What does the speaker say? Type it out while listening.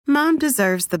Mom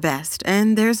deserves the best,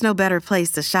 and there's no better place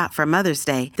to shop for Mother's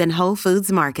Day than Whole Foods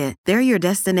Market. They're your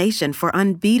destination for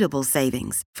unbeatable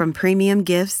savings, from premium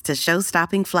gifts to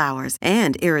show-stopping flowers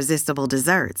and irresistible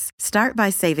desserts. Start by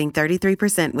saving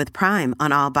 33% with Prime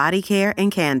on all body care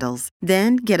and candles.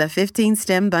 Then get a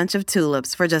 15-stem bunch of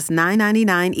tulips for just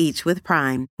 $9.99 each with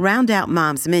Prime. Round out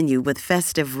Mom's menu with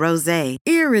festive rosé,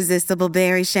 irresistible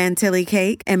berry chantilly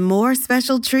cake, and more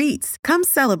special treats. Come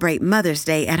celebrate Mother's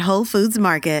Day at Whole Foods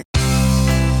Market.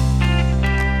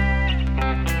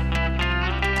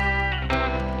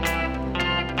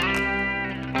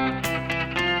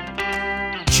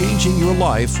 Changing your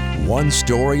life one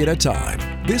story at a time.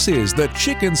 This is the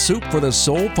Chicken Soup for the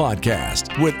Soul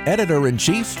podcast with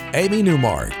Editor-in-Chief Amy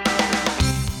Newmark.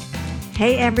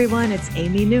 Hey everyone, it's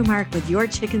Amy Newmark with your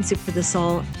Chicken Soup for the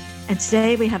Soul. And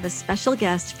today we have a special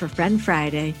guest for Friend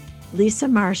Friday, Lisa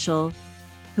Marshall,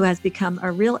 who has become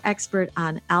a real expert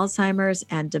on Alzheimer's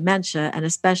and dementia, and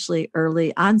especially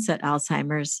early onset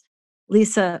Alzheimer's.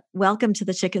 Lisa, welcome to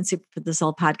the Chicken Soup for the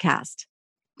Soul podcast.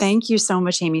 Thank you so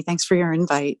much, Amy. Thanks for your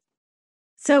invite.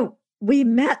 So we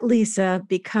met Lisa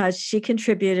because she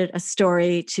contributed a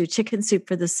story to Chicken Soup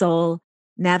for the Soul,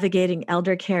 Navigating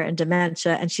Elder Care and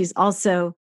Dementia. And she's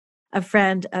also a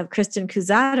friend of Kristen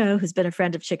Cusato, who's been a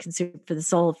friend of Chicken Soup for the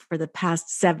Soul for the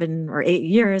past 7 or 8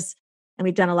 years. And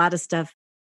we've done a lot of stuff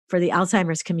for the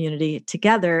Alzheimer's community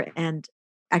together, and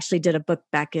actually did a book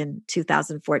back in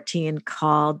 2014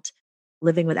 called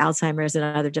Living with Alzheimer's and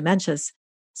Other Dementias.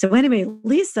 So anyway,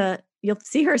 Lisa, you'll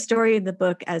see her story in the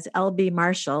book as L.B.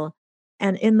 Marshall.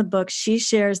 And in the book, she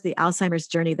shares the Alzheimer's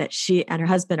journey that she and her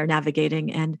husband are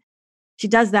navigating. And she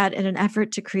does that in an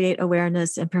effort to create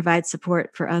awareness and provide support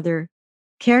for other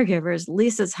caregivers.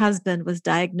 Lisa's husband was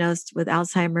diagnosed with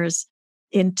Alzheimer's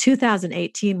in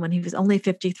 2018 when he was only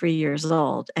 53 years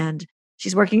old. And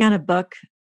she's working on a book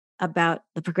about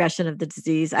the progression of the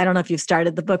disease. I don't know if you've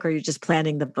started the book or you're just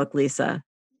planning the book, Lisa.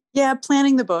 Yeah,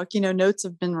 planning the book. Notes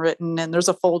have been written and there's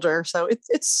a folder, so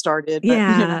it's started. But,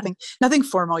 Yeah, nothing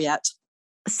formal yet.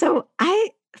 So I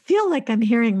feel like I'm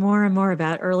hearing more and more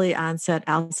about early onset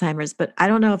Alzheimer's, but I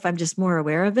don't know if I'm just more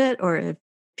aware of it or if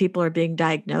people are being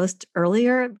diagnosed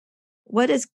earlier. What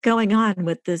is going on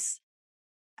with this?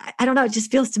 I don't know. It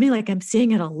just feels to me like I'm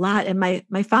seeing it a lot. And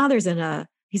my father's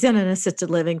he's in an assisted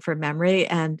living for memory.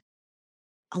 And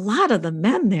a lot of the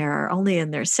men there are only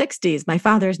in their 60s. My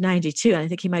father's 92. And I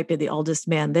think he might be the oldest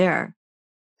man there.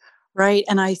 Right.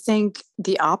 And I think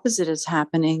the opposite is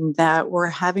happening, that we're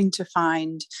having to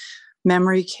find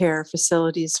memory care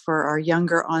facilities for our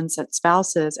younger onset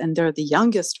spouses, and they're the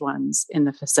youngest ones in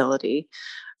the facility.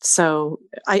 So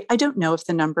I don't know if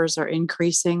the numbers are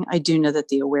increasing. I do know that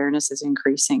the awareness is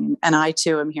increasing. And I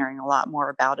too am hearing a lot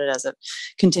more about it as it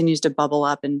continues to bubble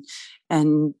up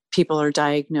and people are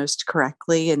diagnosed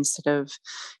correctly, instead of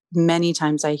many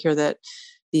times I hear that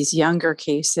these younger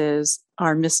cases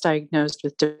are misdiagnosed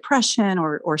with depression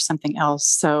or something else.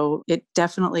 So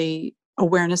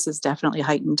awareness is definitely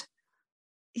heightened.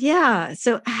 Yeah.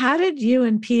 So how did you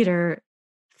and Peter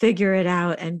figure it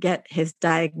out and get his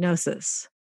diagnosis?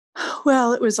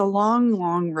 Well, it was a long,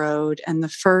 long road. And the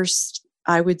first,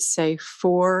 I would say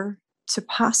 4 to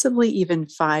possibly even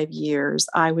 5 years,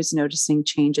 I was noticing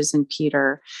changes in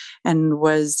Peter and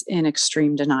was in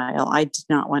extreme denial. I did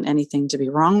not want anything to be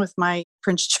wrong with my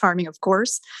Prince Charming, of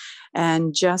course,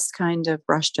 and just kind of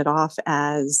brushed it off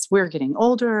as we're getting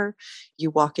older.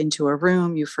 You walk into a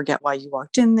room, you forget why you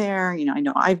walked in there. I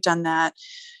know I've done that.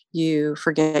 You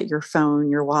forget your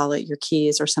phone, your wallet, your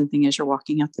keys, or something as you're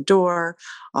walking out the door.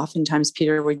 Oftentimes,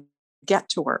 Peter would get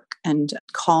to work and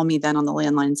call me then on the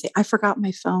landline and say, I forgot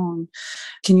my phone.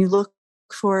 Can you look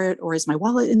for it? Or is my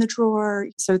wallet in the drawer?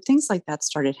 So things like that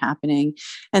started happening.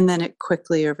 And then it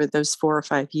quickly, over those 4 or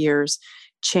 5 years,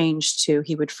 changed to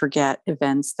he would forget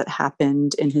events that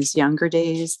happened in his younger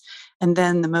days. And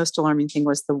then the most alarming thing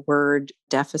was the word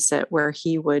deficit, where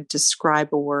he would describe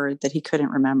a word that he couldn't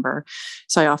remember.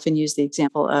 So I often use the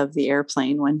example of the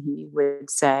airplane when he would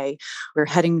say, we're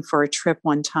heading for a trip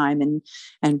one time.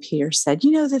 And Peter said,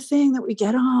 the thing that we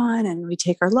get on and we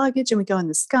take our luggage and we go in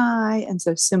the sky. And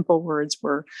so simple words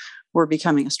were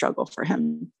becoming a struggle for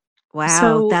him. Wow,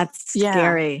 So, that's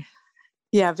scary.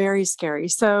 Yeah, very scary.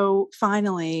 So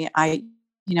finally, I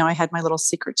had my little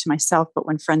secret to myself, but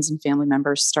when friends and family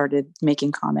members started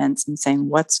making comments and saying,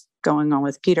 what's going on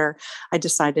with Peter, I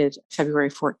decided February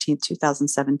 14th,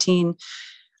 2017,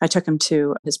 I took him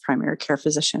to his primary care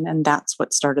physician, and that's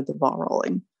what started the ball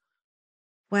rolling.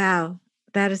 Wow,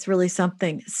 that is really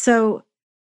something. So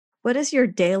what is your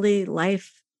daily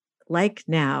life like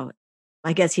now?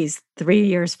 I guess he's 3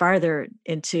 years farther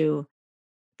into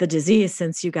the disease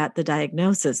since you got the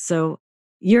diagnosis. So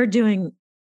you're doing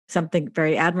something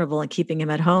very admirable in keeping him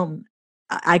at home.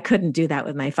 I couldn't do that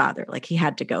with my father. Like he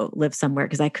had to go live somewhere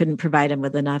because I couldn't provide him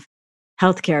with enough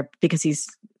healthcare because he's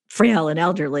frail and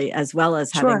elderly as well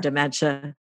as having Sure.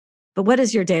 dementia. But what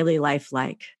is your daily life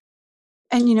like?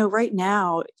 And, right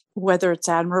now, whether it's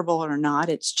admirable or not,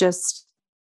 it's just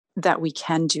that we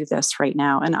can do this right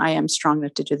now. And I am strong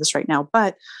enough to do this right now.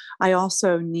 But I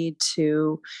also need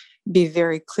to be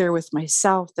very clear with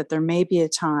myself that there may be a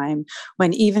time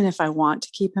when, even if I want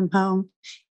to keep him home,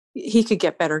 he could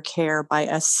get better care by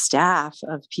a staff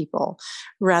of people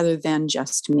rather than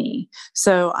just me.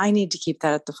 So I need to keep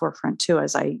that at the forefront too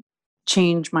as I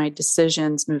change my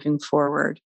decisions moving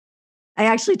forward. I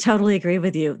actually totally agree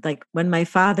with you. Like when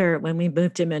we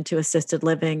moved him into assisted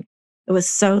living, it was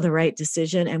so the right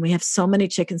decision. And we have so many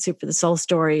Chicken Soup for the Soul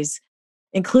stories,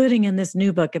 including in this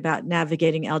new book about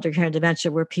navigating elder care and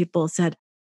dementia, where people said,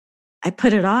 I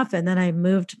put it off and then I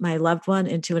moved my loved one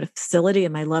into a facility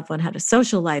and my loved one had a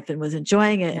social life and was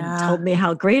enjoying it and Yeah. told me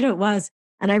how great it was.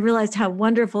 And I realized how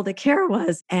wonderful the care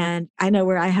was. And I know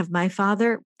where I have my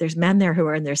father, there's men there who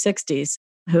are in their 60s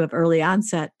who have early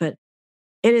onset, but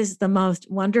it is the most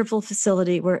wonderful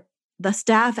facility where the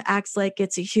staff acts like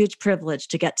it's a huge privilege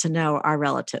to get to know our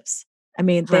relatives. I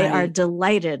mean, they are Right.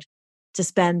 delighted to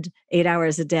spend 8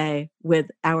 hours a day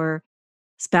with our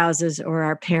spouses or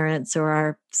our parents or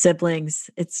our siblings.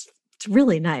 It's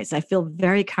really nice. I feel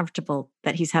very comfortable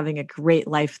that he's having a great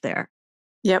life there.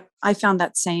 Yep. I found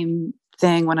that same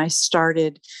thing when I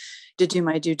started to do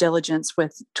my due diligence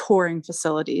with touring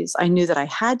facilities. I knew that I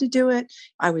had to do it.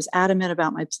 I was adamant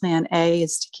about my plan A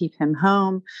is to keep him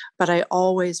home, but I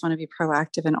always want to be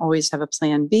proactive and always have a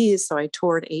plan B. So I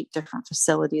toured 8 different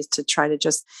facilities to try to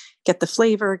just get the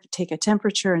flavor, take a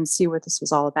temperature, and see what this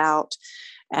was all about.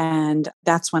 And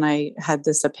that's when I had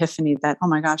this epiphany that, oh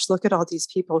my gosh, look at all these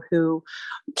people who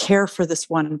care for this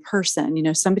one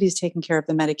person. Somebody's taking care of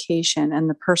the medication and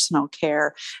the personal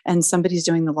care, and somebody's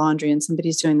doing the laundry, and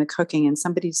somebody's doing the cooking, and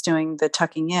somebody's doing the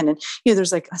tucking in. And,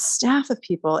 there's like a staff of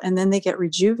people, and then they get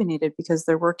rejuvenated because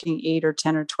they're working 8 or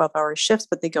 10 or 12-hour shifts,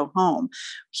 but they go home.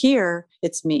 Here,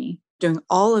 it's me doing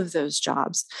all of those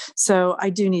jobs. So I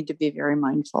do need to be very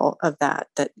mindful of that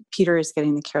Peter is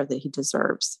getting the care that he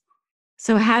deserves.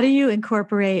 So, how do you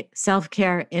incorporate self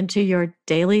care into your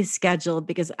daily schedule?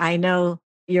 Because I know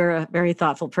you're a very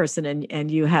thoughtful person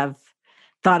and you have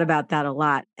thought about that a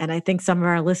lot. And I think some of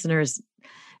our listeners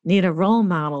need a role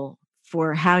model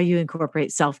for how you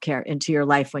incorporate self care into your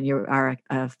life when you are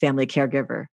a family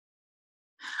caregiver.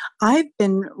 I've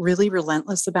been really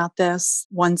relentless about this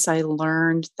once I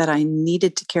learned that I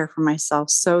needed to care for myself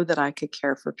so that I could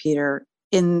care for Peter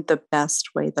in the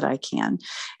best way that I can.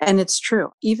 And it's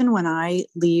true. Even when I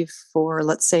leave for,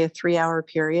 let's say, a 3-hour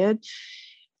period,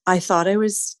 I thought I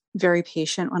was very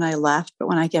patient when I left, but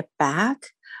when I get back,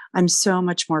 I'm so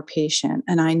much more patient.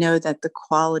 And I know that the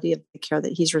quality of the care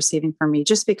that he's receiving from me,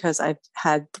 just because I've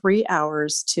had 3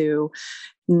 hours to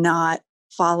not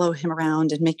follow him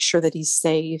around and make sure that he's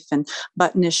safe and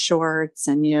button his shorts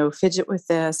and, fidget with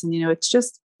this. And, it's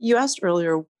just, you asked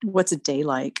earlier, what's a day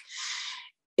like?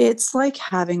 It's like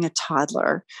having a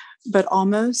toddler, but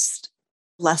almost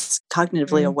less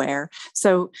cognitively Mm. aware.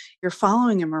 So you're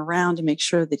following him around to make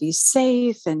sure that he's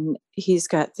safe and he's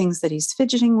got things that he's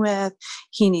fidgeting with.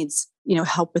 He needs,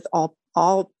 help with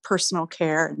all personal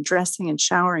care and dressing and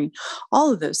showering,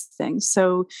 all of those things.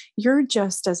 So you're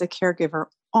just as a caregiver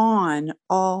on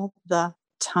all the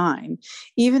time.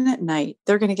 Even at night,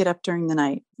 they're going to get up during the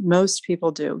night. Most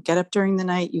people do get up during the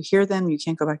night. You hear them. You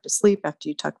can't go back to sleep after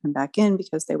you tuck them back in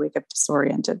because they wake up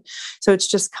disoriented. So it's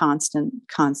just constant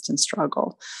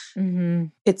struggle. Hmm.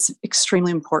 It's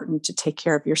extremely important to take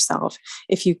care of yourself.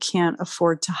 If you can't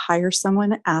afford to hire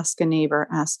someone, ask a neighbor,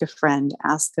 ask a friend,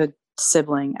 ask a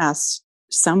sibling, ask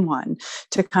someone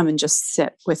to come and just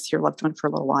sit with your loved one for a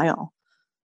little while.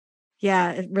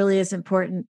 Yeah, it really is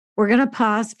important. We're going to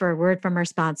pause for a word from our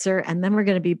sponsor, and then we're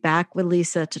going to be back with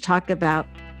Lisa to talk about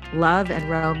love and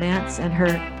romance and her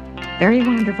very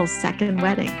wonderful second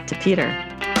wedding to Peter.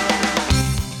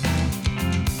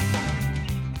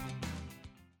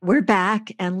 We're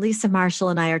back, and Lisa Marshall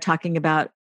and I are talking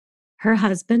about her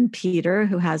husband, Peter,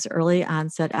 who has early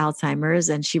onset Alzheimer's,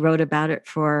 and she wrote about it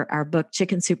for our book,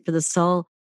 Chicken Soup for the Soul,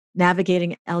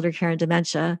 Navigating Elder Care and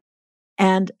Dementia.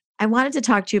 And I wanted to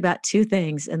talk to you about two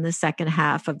things in the second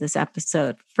half of this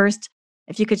episode. First,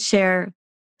 if you could share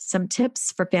some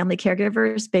tips for family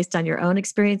caregivers based on your own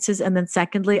experiences. And then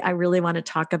secondly, I really want to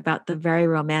talk about the very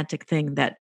romantic thing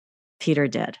that Peter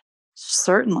did.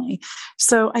 Certainly.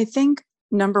 So I think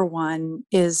number one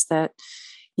is that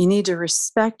you need to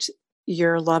respect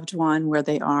your loved one where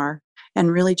they are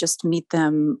and really just meet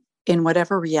them in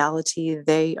whatever reality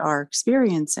they are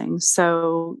experiencing.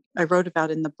 So I wrote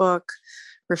about in the book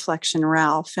Reflection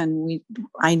Ralph, and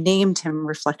I named him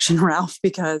Reflection Ralph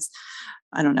because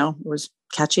I don't know, it was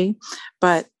catchy,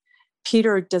 but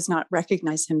Peter does not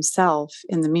recognize himself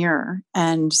in the mirror.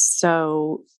 And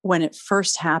so when it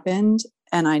first happened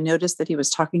and I noticed that he was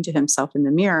talking to himself in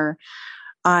the mirror,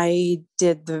 I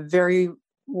did the very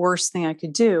worst thing I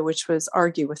could do, which was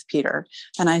argue with Peter.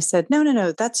 And I said, no, no,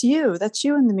 no, that's you. That's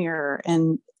you in the mirror.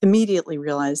 And immediately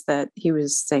realized that he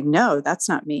was saying, no, that's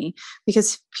not me,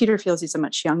 because Peter feels he's a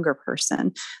much younger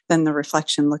person than the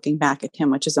reflection looking back at him,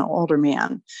 which is an older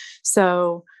man.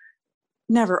 So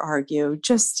never argue,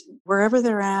 just wherever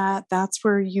they're at, that's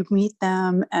where you meet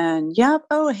them. And yep,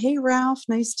 oh, hey, Ralph,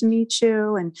 nice to meet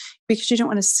you. And because you don't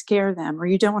want to scare them or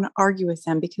you don't want to argue with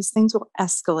them because things will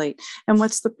escalate. And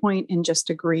what's the point in just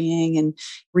agreeing and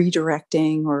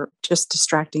redirecting or just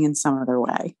distracting in some other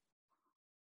way?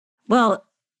 Well,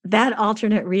 that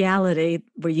alternate reality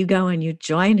where you go and you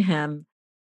join him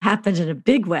happened in a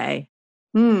big way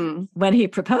when he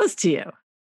proposed to you.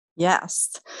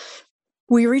 Yes.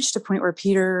 We reached a point where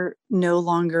Peter no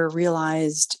longer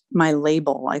realized my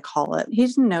label, I call it. He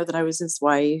didn't know that I was his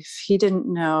wife. He didn't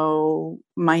know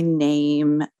my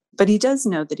name, but he does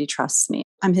know that he trusts me.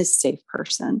 I'm his safe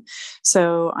person.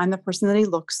 So I'm the person that he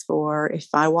looks for. If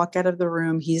I walk out of the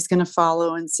room, he's going to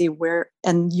follow and see where,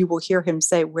 and you will hear him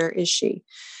say, "Where is she?"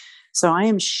 So I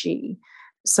am she.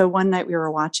 So one night we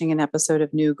were watching an episode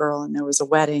of New Girl and there was a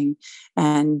wedding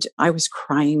and I was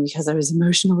crying because I was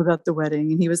emotional about the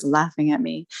wedding and he was laughing at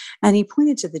me. And he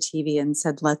pointed to the TV and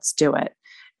said, "Let's do it."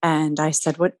 And I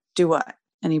said, "What, do what?"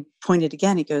 And he pointed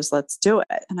again. He goes, "Let's do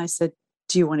it." And I said,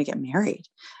 "Do you want to get married?"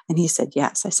 And he said,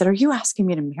 "Yes." I said, "Are you asking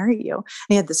me to marry you?" And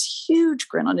he had this huge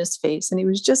grin on his face and he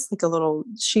was just like a little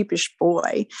sheepish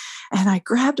boy. And I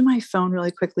grabbed my phone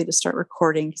really quickly to start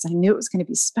recording because I knew it was going to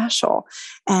be special.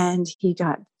 And he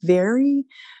got very,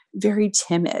 very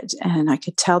timid. And I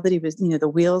could tell that he was, the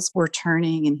wheels were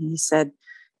turning. And he said,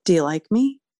 "Do you like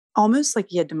me?" Almost like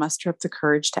he had to muster up the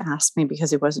courage to ask me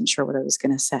because he wasn't sure what I was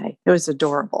going to say. It was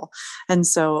adorable. And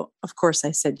so, of course,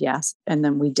 I said yes. And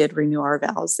then we did renew our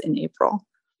vows in April.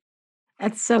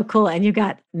 That's so cool. And you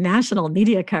got national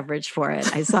media coverage for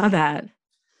it. I saw that.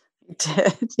 I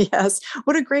did, yes.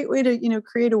 What a great way to,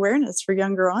 create awareness for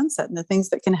younger onset and the things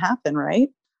that can happen, right?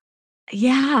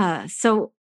 Yeah.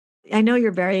 So I know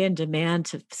you're very in demand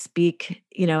to speak,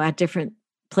 at different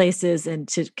places and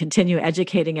to continue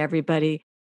educating everybody.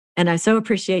 And I so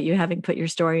appreciate you having put your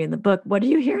story in the book. What are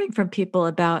you hearing from people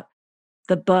about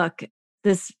the book?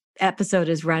 This episode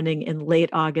is running in late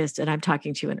August, and I'm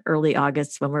talking to you in early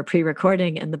August when we're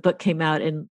pre-recording, and the book came out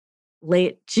in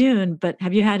late June. But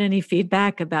have you had any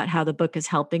feedback about how the book is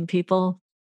helping people?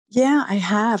 Yeah, I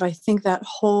have. I think that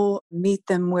whole meet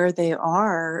them where they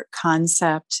are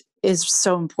concept is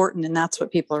so important. And that's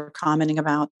what people are commenting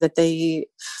about, that they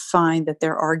find that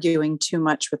they're arguing too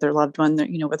much with their loved one,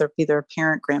 whether it be their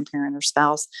parent, grandparent, or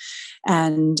spouse.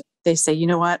 And they say, you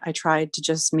know what, I tried to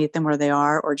just meet them where they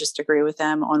are or just agree with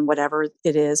them on whatever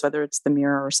it is, whether it's the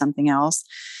mirror or something else.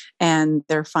 And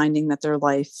they're finding that their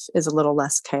life is a little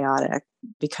less chaotic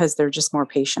because they're just more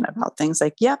patient about things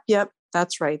like, yep,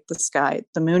 that's right. The sky,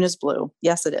 the moon is blue.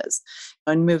 Yes, it is.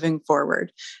 And moving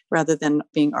forward rather than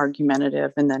being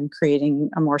argumentative and then creating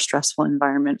a more stressful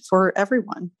environment for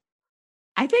everyone.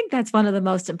 I think that's one of the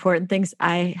most important things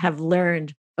I have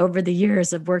learned over the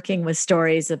years of working with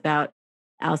stories about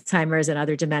Alzheimer's and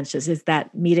other dementias is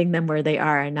that meeting them where they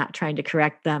are and not trying to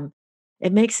correct them.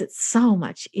 It makes it so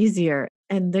much easier.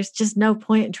 And there's just no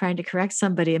point in trying to correct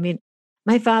somebody. I mean,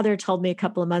 my father told me a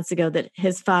couple of months ago that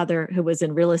his father, who was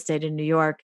in real estate in New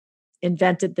York,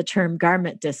 invented the term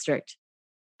garment district.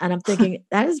 And I'm thinking,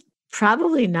 that is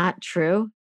probably not true.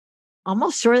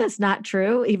 Almost sure that's not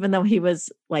true, even though he was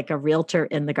like a realtor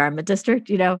in the garment district.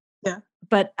 Yeah.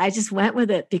 But I just went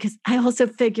with it because I also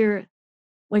figure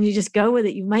when you just go with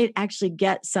it, you might actually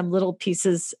get some little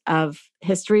pieces of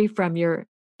history from your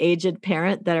aged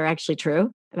parent that are actually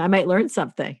true. And I might learn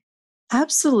something.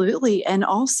 Absolutely. And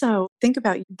also think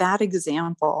about that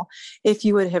example. If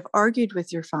you would have argued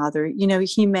with your father,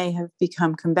 he may have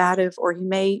become combative or he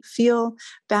may feel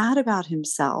bad about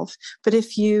himself. But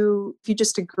if you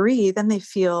just agree, then they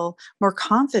feel more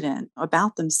confident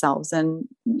about themselves. And,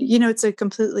 it's a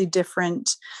completely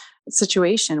different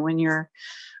situation when you're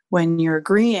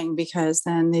agreeing, because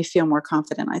then they feel more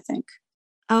confident, I think.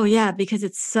 Oh, yeah, because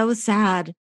it's so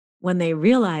sad when they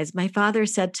realize. My father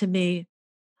said to me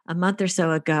a month or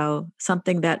so ago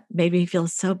something that made me feel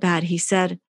so bad. He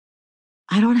said,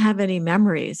 "I don't have any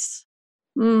memories."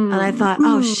 And I thought,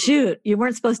 oh, shoot, you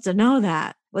weren't supposed to know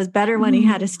that. It was better when he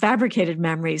had his fabricated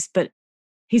memories, but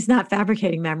he's not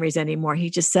fabricating memories anymore. He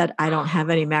just said, I don't have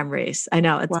any memories. I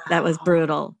know that was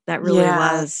brutal. That really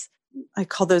was. I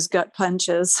call those gut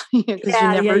punches.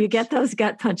 You get those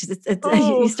gut punches.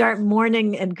 You start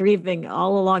mourning and grieving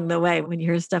all along the way when you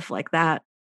hear stuff like that.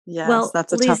 Yes, well,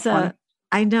 that's a Lisa, tough one.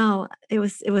 I know it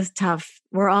was tough.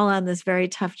 We're all on this very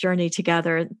tough journey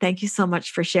together. Thank you so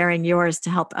much for sharing yours to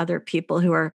help other people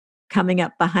who are coming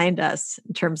up behind us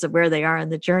in terms of where they are in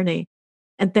the journey.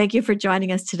 And thank you for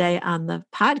joining us today on the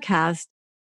podcast.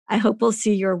 I hope we'll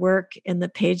see your work in the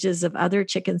pages of other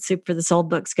Chicken Soup for the Soul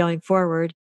books going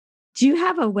forward. Do you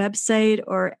have a website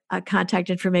or a contact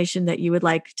information that you would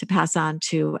like to pass on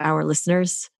to our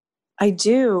listeners? I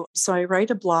do. So I write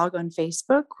a blog on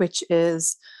Facebook, which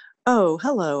is, oh,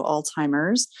 hello,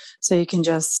 Alzheimer's. So you can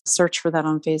just search for that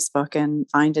on Facebook and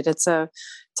find it. It's a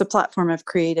platform I've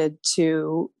created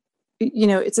to,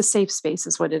 it's a safe space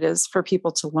is what it is for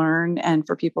people to learn and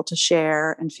for people to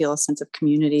share and feel a sense of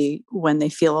community when they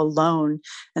feel alone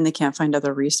and they can't find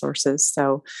other resources.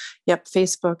 So, yep,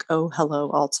 Facebook, oh, hello,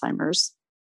 Alzheimer's.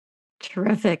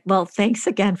 Terrific. Well, thanks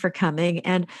again for coming.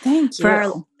 And thank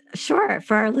you.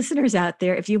 For our listeners out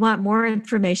there, if you want more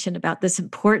information about this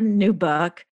important new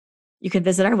book, you can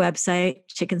visit our website,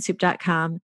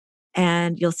 chickensoup.com,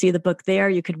 and you'll see the book there.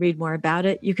 You can read more about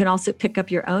it. You can also pick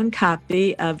up your own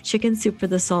copy of Chicken Soup for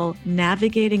the Soul,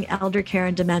 Navigating Elder Care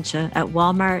and Dementia at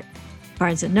Walmart,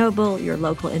 Barnes & Noble, your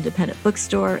local independent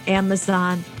bookstore,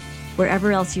 Amazon,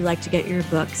 wherever else you like to get your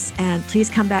books. And please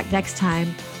come back next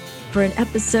time for an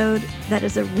episode that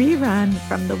is a rerun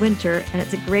from the winter. And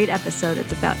it's a great episode.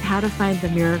 It's about how to find the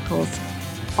miracles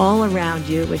all around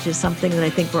you, which is something that I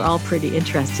think we're all pretty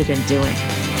interested in doing.